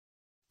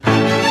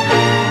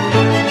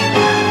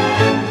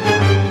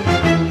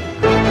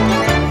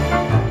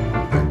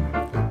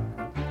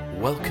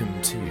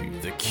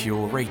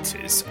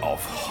creators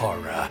of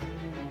horror.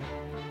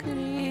 Good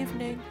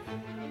evening.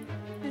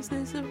 Is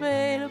this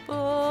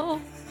available?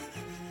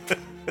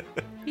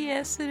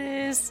 Yes, it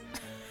is.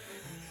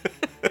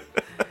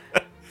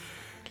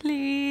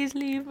 Please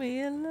leave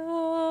me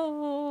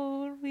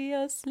alone. We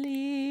are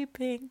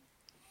sleeping.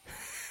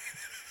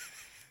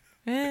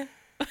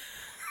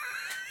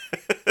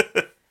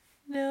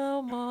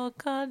 No more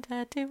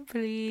contacting,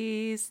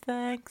 please.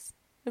 Thanks.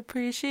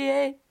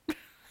 Appreciate.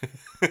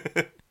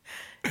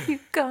 You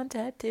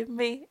contacted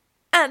me.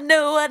 I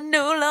know I'm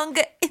no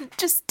longer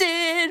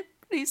interested.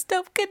 Please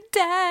stop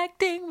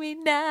contacting me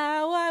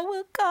now. I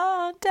will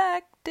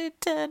contact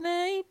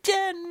Attorney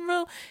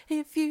General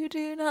if you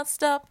do not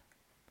stop.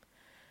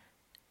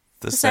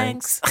 The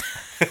Saints.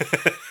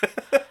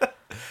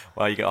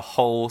 Well, you got a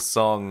whole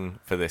song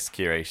for this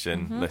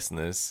curation,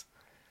 listeners.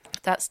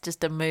 That's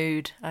just a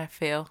mood, I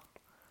feel.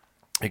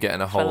 You're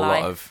getting a whole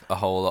lot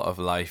of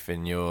life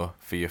in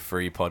for your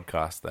free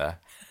podcast there.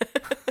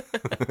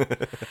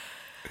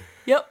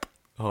 Yep.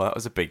 Oh, that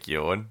was a big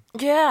yawn.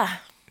 Yeah.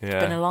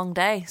 It's been a long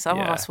day. Some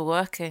of Yeah. us were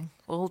working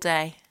all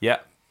day. Yeah,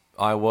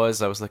 I was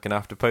looking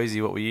after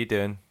Posey. What were you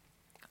doing?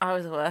 I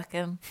was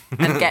working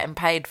and getting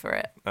paid for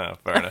it. Oh,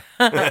 fair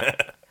enough.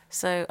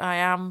 So I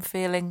am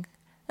feeling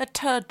a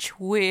touch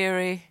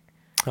weary.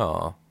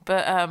 Oh.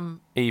 But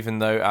Even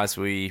though as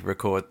we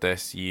record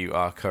this, you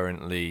are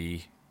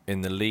currently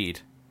in the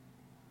lead.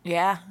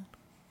 yeah.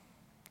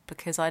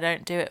 Because I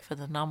don't do it for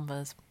the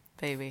numbers,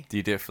 baby. Do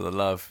you do it for the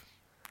love?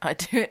 I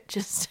do it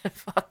just to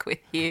fuck with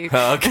you.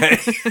 Oh, okay.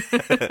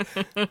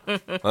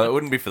 Well, it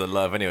wouldn't be for the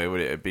love anyway, would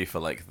it? It'd be for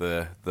like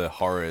the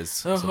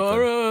horrors. The or something.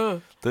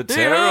 horror. The The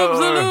terror.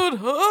 absolute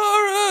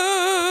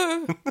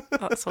horror.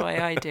 That's why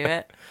I do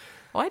it.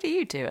 Why do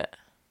you do it?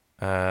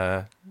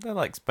 I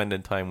like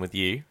spending time with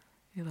you.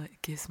 You're like,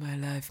 it gives my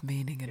life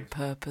meaning and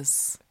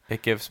purpose.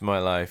 It gives my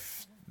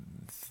life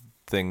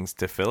things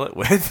to fill it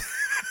with.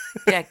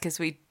 Yeah, because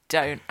we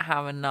don't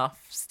have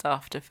enough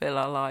stuff to fill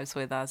our lives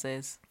with as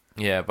is.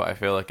 Yeah, but I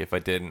feel like if I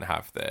didn't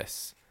have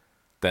this,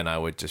 then I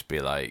would just be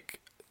like,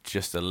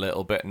 just a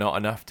little bit not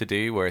enough to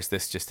do, whereas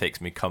this just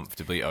takes me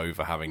comfortably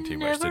over having too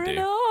much to do.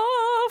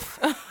 Enough.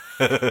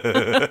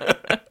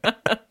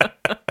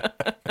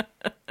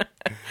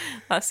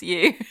 That's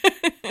you.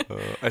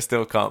 I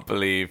still can't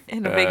believe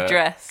In a big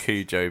dress.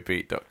 Cujo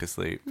beat Dr.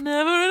 Sleep.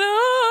 Never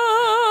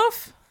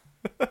enough.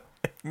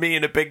 Me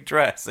in a big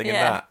dress singing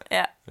that.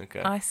 Yeah.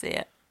 Okay. I see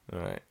it. All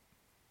right.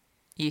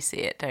 You see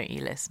it, don't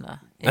you,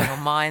 listener? In your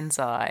mind's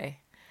eye.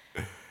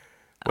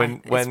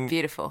 When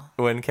beautiful.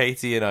 When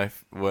Katie and I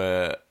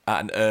were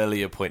at an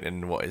earlier point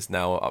in what is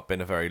now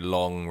been a very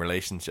long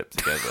relationship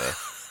together,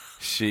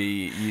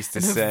 she used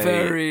to say... A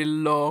very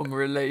long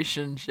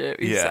relationship.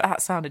 Yeah.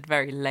 That sounded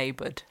very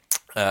laboured.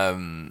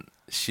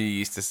 She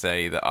used to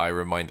say that I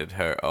reminded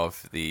her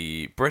of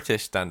the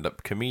British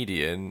stand-up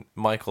comedian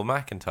Michael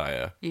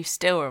McIntyre. You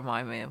still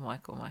remind me of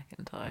Michael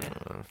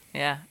McIntyre.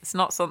 Yeah, it's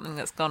not something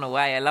that's gone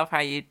away. I love how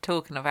you're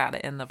talking about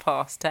it in the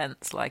past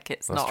tense, like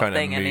it's not a thing I was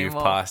trying to move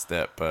anymore. past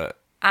it, but...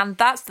 And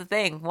that's the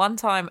thing. One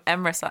time,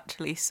 Emrys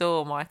actually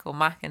saw Michael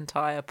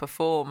McIntyre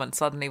perform and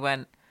suddenly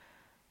went,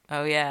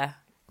 oh, yeah.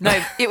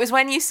 No, it was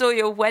when you saw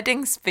your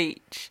wedding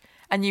speech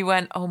and you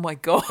went, oh, my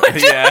God.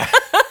 Yeah.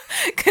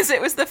 Because it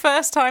was the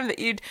first time that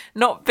you'd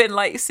not been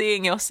like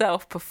seeing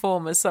yourself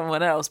perform as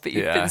someone else, but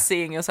you'd been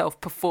seeing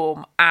yourself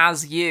perform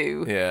as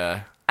you.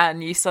 Yeah.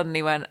 And you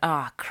suddenly went,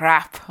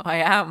 crap, I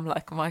am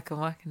like Michael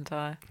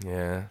McIntyre.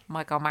 Yeah.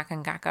 Michael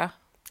McIntyre.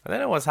 I don't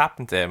know what's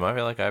happened to him. I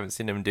feel like I haven't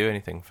seen him do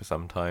anything for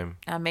some time.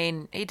 I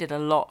mean, he did a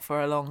lot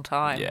for a long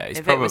time. Yeah, he's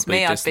if it was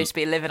probably me, I'd just- just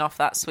be living off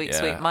that sweet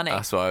money.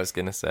 That's what I was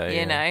going to say.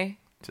 You know?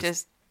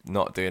 Just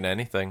not doing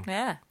anything.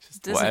 yeah.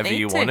 Just doesn't whatever need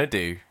you to. want to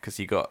do, because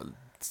you got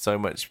so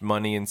much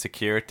money and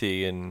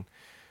security and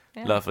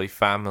lovely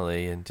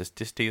family, and just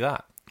do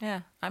that. Yeah.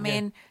 I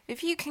mean,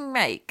 if you can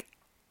make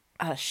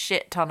a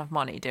shit ton of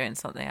money doing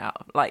something out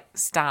of like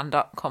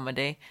stand-up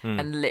comedy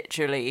and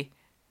literally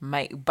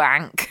make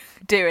bank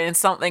doing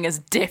something as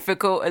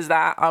difficult as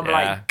that, I'm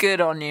like, good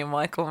on you,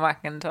 Michael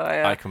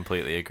McIntyre. I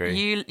completely agree.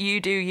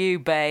 You do you,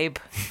 babe.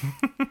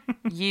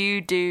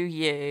 You do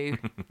you.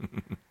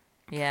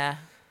 Yeah.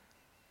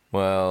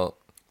 Well,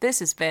 This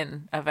has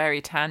been a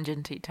very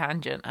tangenty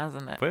tangent,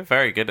 hasn't it? we're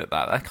very good at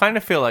that. I kind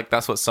of feel like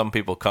that's what some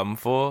people come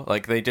for.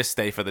 Like, they just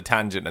stay for the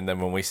tangent, and then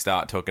when we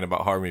start talking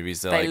about horror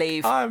movies, they're They like,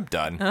 leave. I'm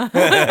done.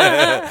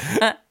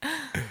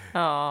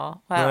 Oh,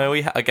 well. No,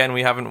 we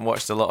haven't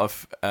watched a lot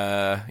of,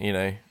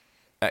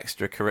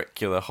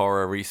 extracurricular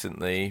horror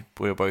recently.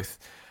 We were both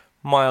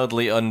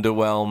mildly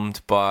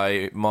underwhelmed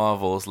by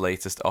Marvel's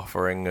latest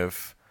offering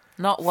of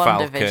Not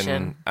Falcon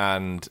WandaVision.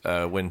 and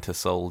Winter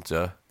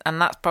Soldier. And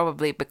that's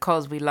probably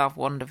because we love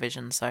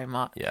WandaVision so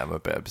much. Yeah, I'm a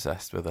bit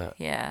obsessed with it.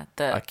 Yeah.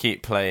 I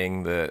keep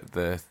playing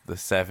the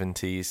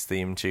 70s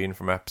theme tune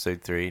from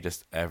episode 3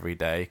 just every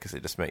day because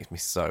it just makes me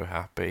so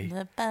happy.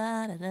 The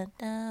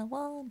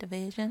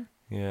WandaVision.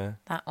 Yeah.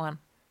 That one.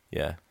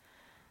 Yeah.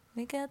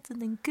 We got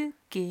something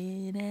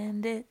cooking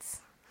and it's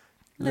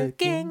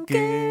looking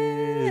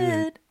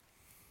good.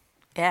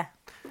 Yeah.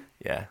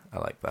 Yeah, I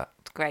like that.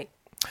 It's Great.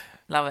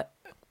 Love it.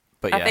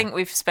 But yeah. I think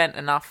we've spent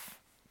enough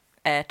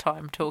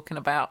airtime talking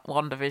about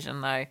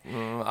WandaVision, though.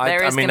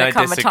 There is going to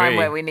come a time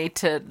where we need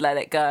to let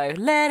it go.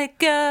 Let it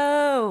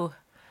go.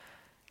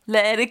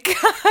 Let it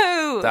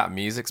go. That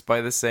music's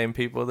by the same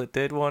people that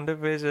did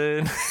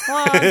WandaVision.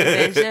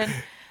 WandaVision.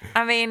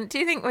 I mean, do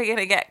you think we're going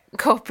to get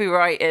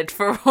copyrighted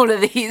for all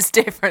of these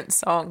different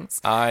songs?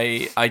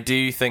 I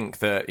do think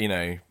that,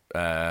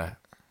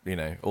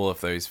 all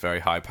of those very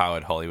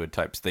high-powered Hollywood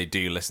types, they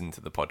do listen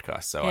to the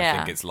podcast, so I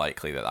think it's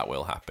likely that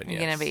will happen, You're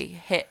going to be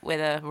hit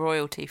with a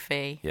royalty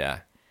fee.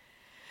 Yeah.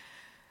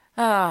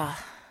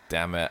 Ah.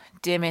 Damn it.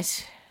 Damn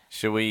it.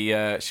 Should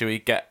we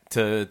get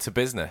to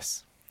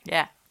business?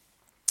 Yeah.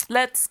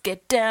 Let's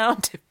get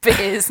down to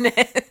business.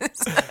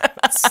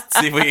 Let's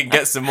see if we can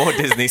get some more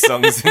Disney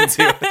songs into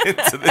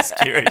this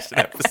Curation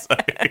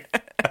episode.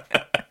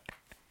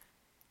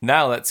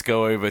 Now let's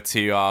go over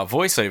to our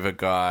voiceover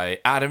guy,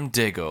 Adam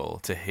Diggle,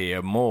 to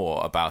hear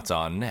more about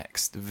our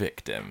next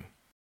victim.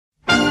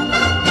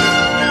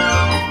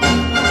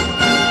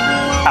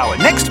 Our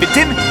next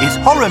victim is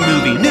horror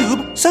movie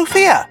noob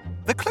Sophia.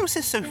 The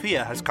closest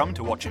Sophia has come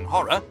to watching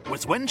horror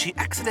was when she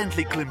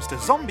accidentally glimpsed a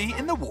zombie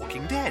in The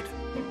Walking Dead.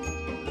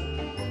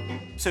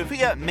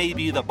 Sophia may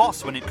be the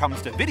boss when it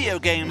comes to video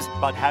games,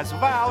 but has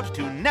vowed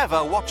to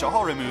never watch a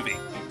horror movie.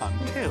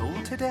 Until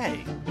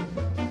today.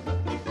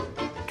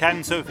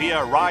 Can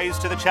Sophia rise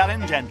to the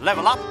challenge and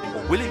level up,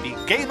 or will it be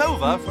game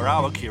over for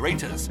our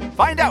curators?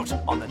 Find out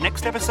on the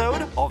next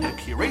episode of The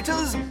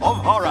Curators of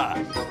Horror.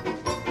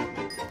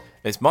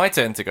 It's my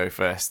turn to go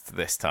first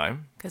this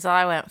time. Because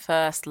I went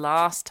first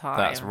last time.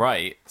 That's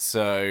right.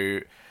 So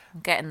I'm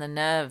getting the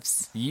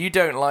nerves. you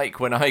don't like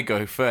when I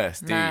go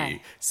first, do No. you?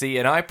 See,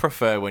 and I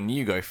prefer when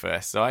you go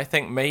first. So I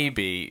think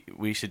maybe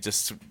we should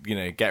just,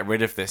 get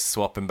rid of this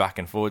swapping back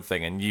and forward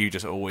thing and you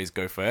just always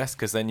go first,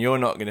 because then you're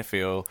not going to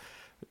feel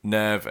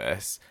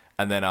nervous,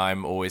 and then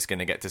I'm always going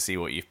to get to see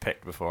what you've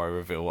picked before I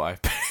reveal what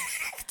I've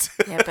picked.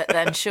 Yeah, but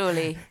then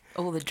surely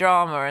all the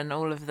drama and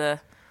all of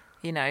the,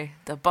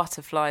 the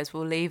butterflies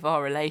will leave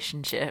our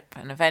relationship,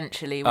 and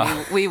eventually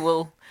we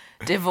will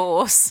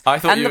divorce, I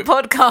thought and the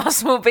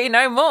podcast will be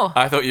no more.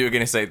 I thought you were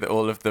going to say that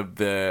all of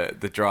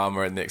the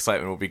drama and the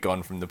excitement will be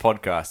gone from the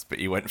podcast, but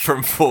you went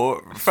from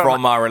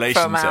our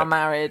relationship. From our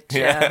marriage,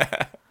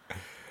 yeah.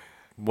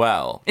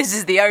 Well, This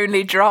is the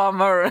only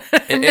drama.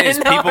 it is.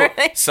 in our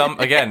Some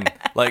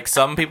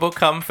relationship. people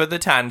come for the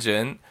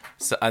tangent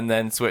and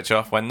then switch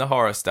off when the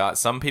horror starts.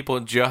 Some people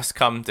just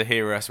come to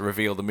hear us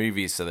reveal the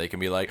movies so they can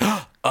be like,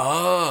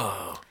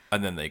 oh,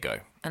 and then they go.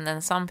 And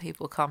then some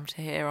people come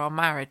to hear our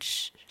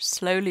marriage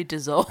slowly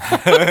dissolve.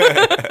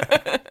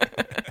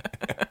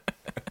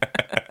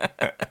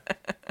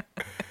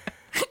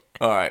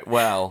 All right,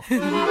 well.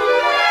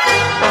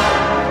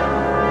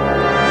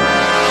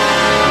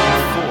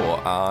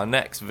 For our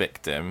next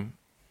victim,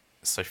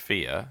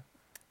 Sophia,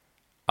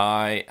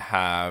 I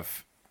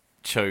have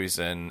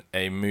chosen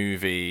a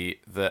movie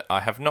that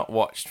I have not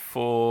watched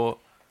for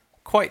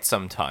quite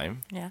some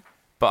time, Yeah.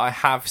 but I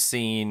have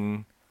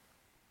seen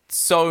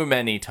so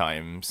many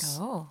times.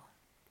 Oh.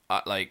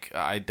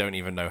 I don't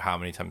even know how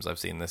many times I've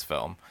seen this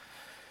film.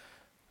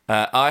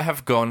 I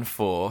have gone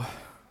for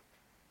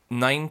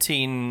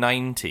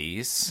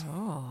 1990s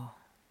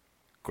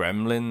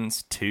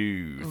Gremlins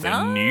 2,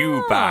 the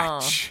new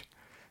batch.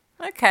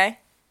 Okay.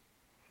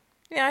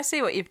 Yeah, I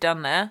see what you've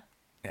done there.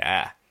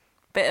 Yeah.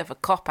 Bit of a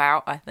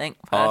cop-out, I think,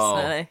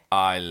 personally. Oh,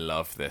 I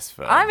love this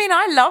film. I mean,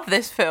 I love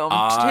this film,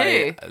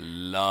 too.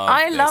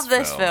 I love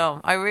this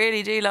film. I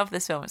really do love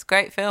this film. It's a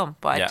great film,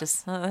 but Yeah. I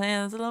just think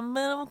it's a little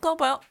bit of a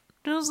cop-out.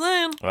 Just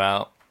saying.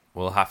 Well,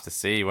 we'll have to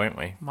see, won't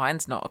we?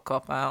 Mine's not a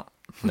cop-out.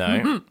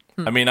 No.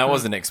 I mean, I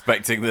wasn't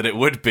expecting that it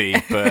would be,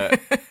 but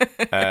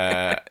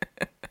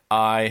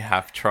I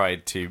have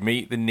tried to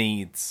meet the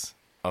needs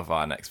of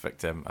our next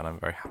victim, and I'm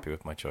very happy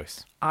with my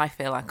choice. I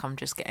feel like I'm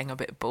just getting a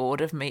bit bored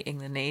of meeting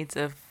the needs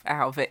of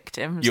our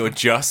victims. You're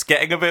just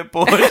getting a bit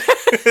bored?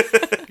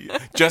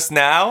 Just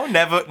now?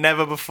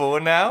 Never before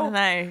now?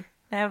 No,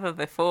 never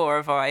before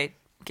have I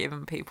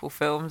given people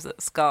films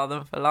that scar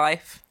them for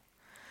life.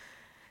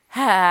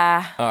 All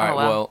right, Oh,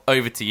 well,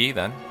 over to you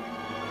then.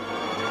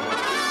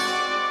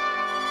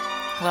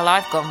 Well,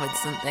 I've gone with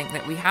something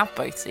that we have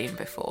both seen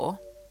before,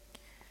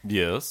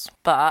 Yes.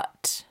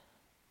 but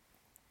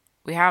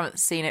we haven't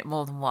seen it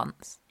more than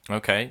once.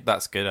 Okay,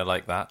 that's good. I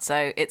like that.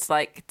 So it's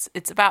like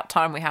it's about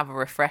time we have a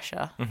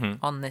refresher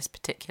on this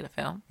particular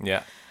film.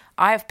 Yeah.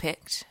 I have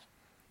picked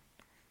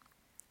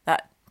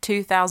that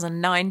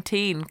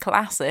 2019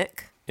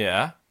 classic,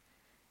 Yeah.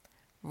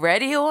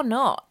 Ready or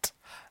Not.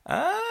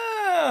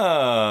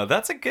 Oh,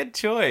 that's a good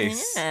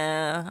choice.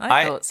 Yeah,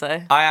 I thought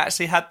so. I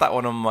actually had that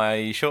one on my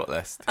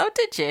shortlist. Oh,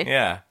 did you?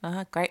 Yeah,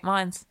 Great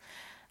minds.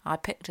 I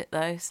picked it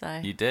though, so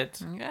you did.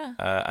 yeah.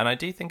 And I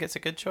do think it's a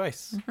good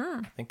choice.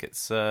 I think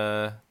it's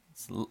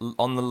It's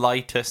on the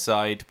lighter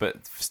side,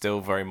 but still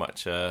very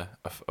much a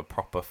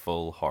proper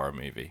full horror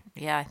movie.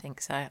 Yeah, I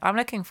think so. I'm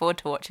looking forward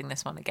to watching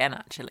this one again,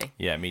 actually.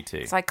 Yeah, me too.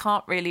 Because I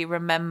can't really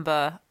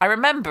remember. I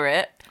remember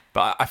it.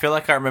 But I feel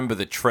like I remember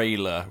the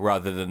trailer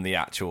rather than the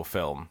actual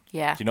film.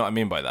 Yeah. Do you know what I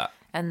mean by that?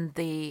 And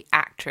the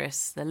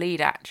actress, the lead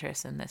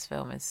actress in this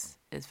film is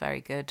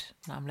very good.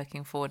 And I'm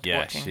looking forward to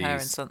watching her in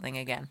something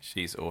again.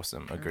 She's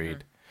awesome.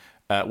 Agreed.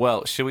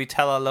 Well, shall we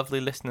tell our lovely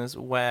listeners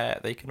where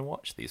they can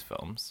watch these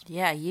films?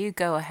 Yeah, you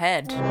go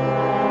ahead.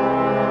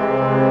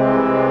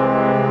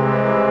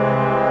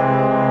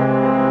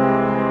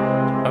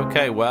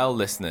 Okay, well,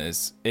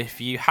 listeners,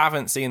 if you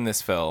haven't seen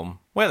this film,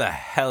 where the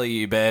hell have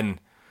you been?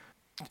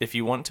 If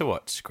you want to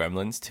watch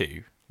Gremlins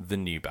 2, The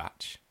New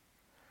Batch,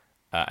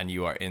 and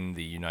you are in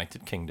the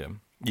United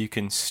Kingdom, you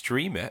can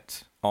stream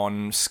it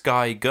on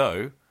Sky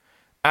Go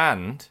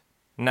and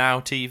Now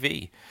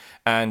TV.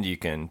 And you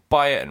can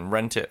buy it and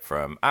rent it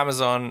from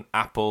Amazon,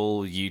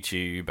 Apple,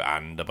 YouTube,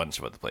 and a bunch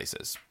of other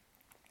places.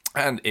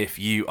 And if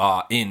you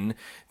are in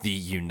the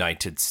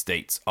United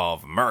States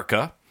of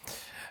America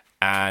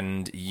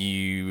and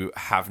you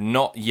have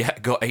not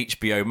yet got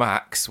HBO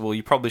Max, well,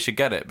 you probably should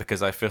get it,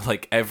 because I feel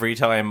like every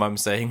time I'm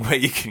saying where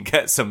you can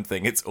get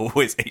something, it's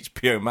always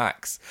HBO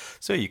Max.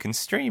 So you can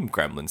stream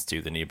Gremlins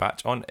 2: The New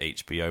Batch on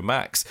HBO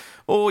Max,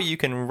 or you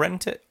can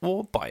rent it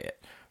or buy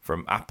it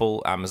from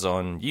Apple,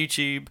 Amazon,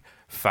 YouTube,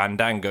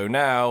 Fandango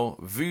Now,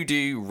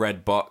 Vudu,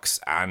 Redbox,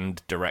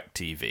 and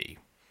DirecTV.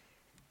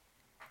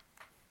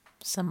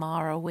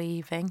 Samara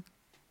Weaving.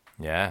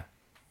 Yeah.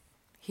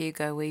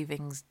 Hugo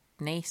Weaving's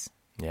niece.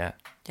 Yeah.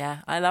 Yeah,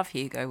 I love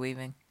Hugo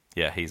Weaving.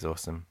 Yeah, he's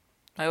awesome.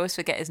 I always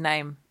forget his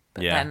name,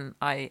 but Yeah. then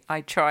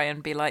I try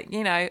and be like,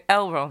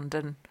 Elrond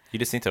and You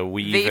just need to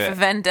weave V for it.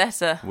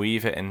 Vendetta.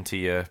 Weave it into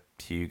your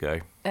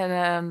Hugo.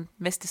 And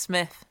Mr.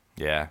 Smith.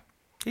 Yeah.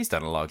 He's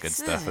done a lot of good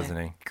stuff, hasn't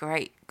he?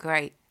 Great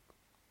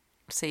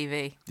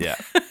CV. Yeah.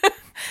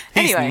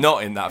 He's Anyway,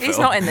 not in that film. He's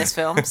not in this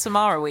film.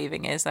 Samara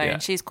Weaving is, though, Yeah.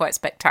 and she's quite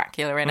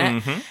spectacular in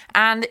it. Mm-hmm.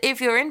 And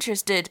if you're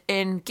interested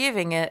in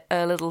giving it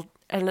a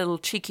little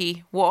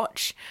cheeky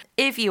watch,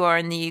 if you are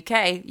in the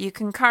UK, you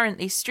can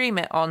currently stream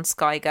it on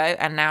Sky Go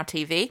and Now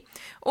TV,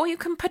 or you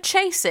can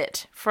purchase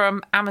it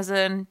from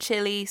Amazon,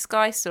 Chili,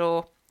 Sky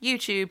Store,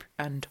 YouTube,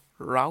 and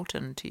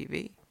Routen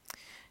TV.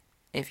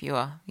 If you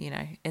are,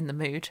 in the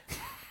mood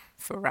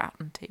for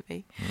Routen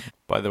TV.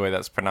 By the way,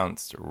 that's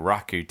pronounced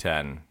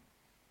Rakuten.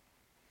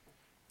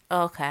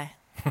 Okay.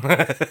 How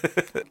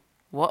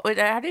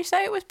do you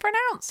say it was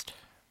pronounced?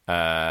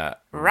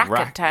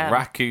 Rakuten.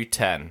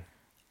 Rakuten.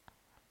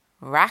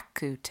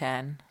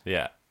 Rakuten.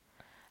 Yeah.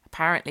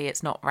 Apparently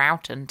it's not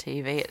Routen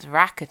TV, it's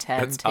Rakuten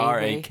That's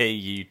TV.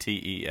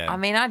 Rakuten. I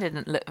mean, I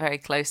didn't look very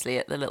closely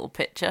at the little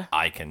picture.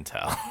 I can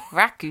tell.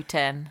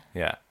 Rakuten.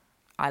 Yeah.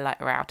 I like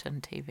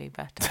Routen TV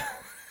better.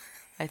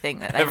 I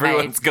think that they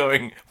Everyone's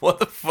going, what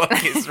the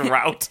fuck is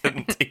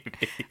Routen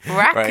TV?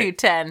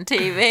 Rakuten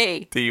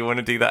TV. Do you want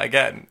to do that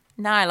again?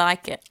 No, I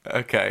like it.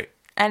 Okay.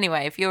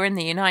 Anyway, if you're in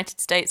the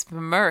United States of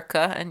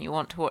America and you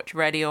want to watch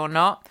Ready or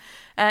Not,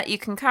 you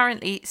can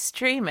currently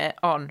stream it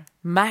on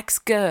Max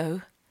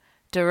Go,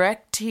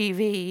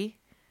 DirecTV,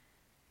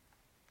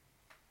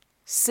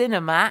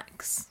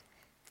 Cinemax,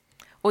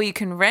 or you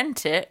can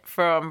rent it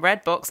from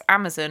Redbox,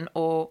 Amazon,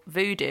 or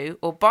Vudu,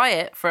 or buy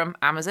it from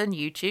Amazon,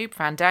 YouTube,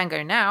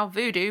 Fandango Now,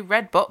 Vudu,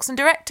 Redbox, and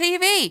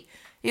DirecTV.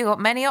 You've got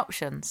many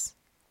options.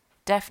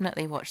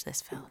 Definitely watch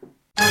this film.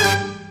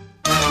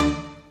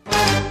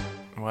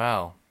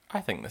 Well,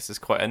 I think this is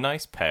quite a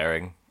nice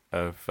pairing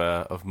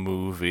of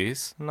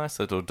movies. A nice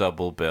little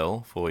double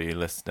bill for you,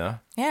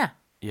 listener. Yeah.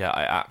 Yeah,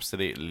 I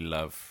absolutely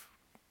love,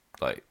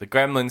 like, the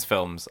Gremlins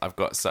films. I've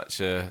got such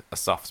a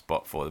soft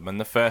spot for them. And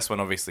the first one,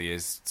 obviously,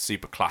 is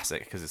super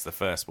classic because it's the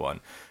first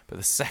one. But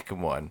the second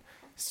one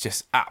is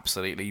just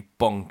absolutely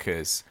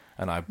bonkers.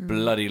 And I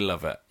bloody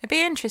love it. It'd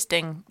be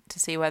interesting to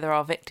see whether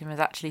our victim has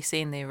actually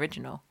seen the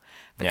original.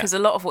 Because a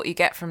lot of what you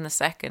get from the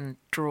second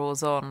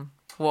draws on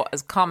what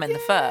has come in the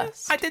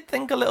first. I did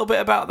think a little bit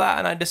about that,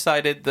 and I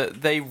decided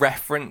that they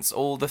reference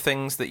all the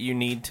things that you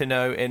need to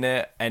know in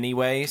it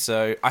anyway.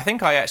 So I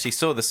think I actually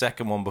saw the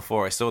second one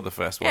before I saw the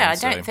first one. Yeah, I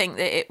don't think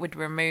that it would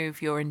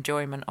remove your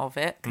enjoyment of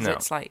it, because No.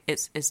 it's like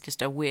it's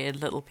just a weird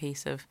little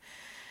piece of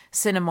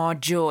cinema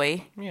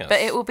joy. Yes. But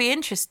it will be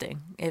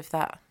interesting if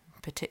that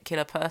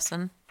particular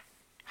person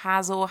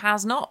has or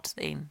has not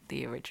seen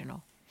the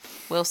original.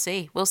 We'll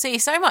see. We'll see.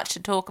 So much to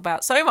talk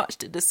about, so much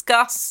to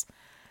discuss,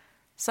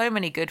 so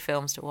many good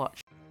films to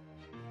watch.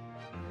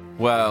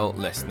 Well,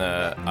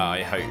 listener,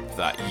 I hope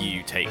that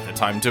you take the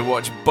time to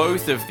watch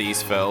both of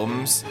these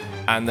films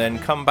and then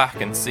come back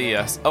and see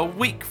us a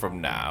week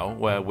from now,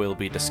 where we'll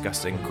be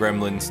discussing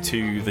Gremlins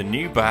 2: The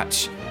New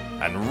Batch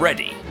and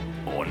Ready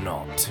or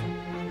Not.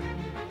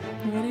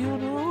 Ready or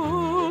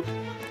Not?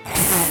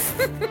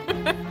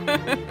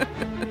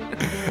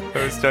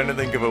 I was trying to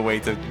think of a way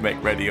to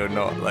make Ready or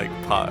Not like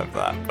part of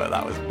that, but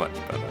that was much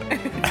better.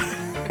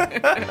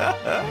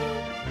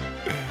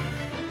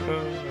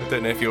 I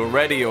don't know if you're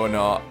ready or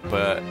not,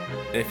 but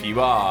if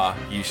you are,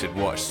 you should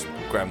watch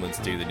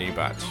Gremlins do the new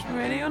batch.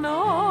 Ready or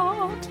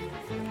not?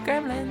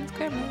 Gremlins.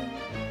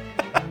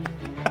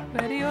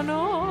 Ready or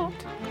not?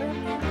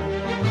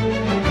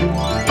 Gremlins.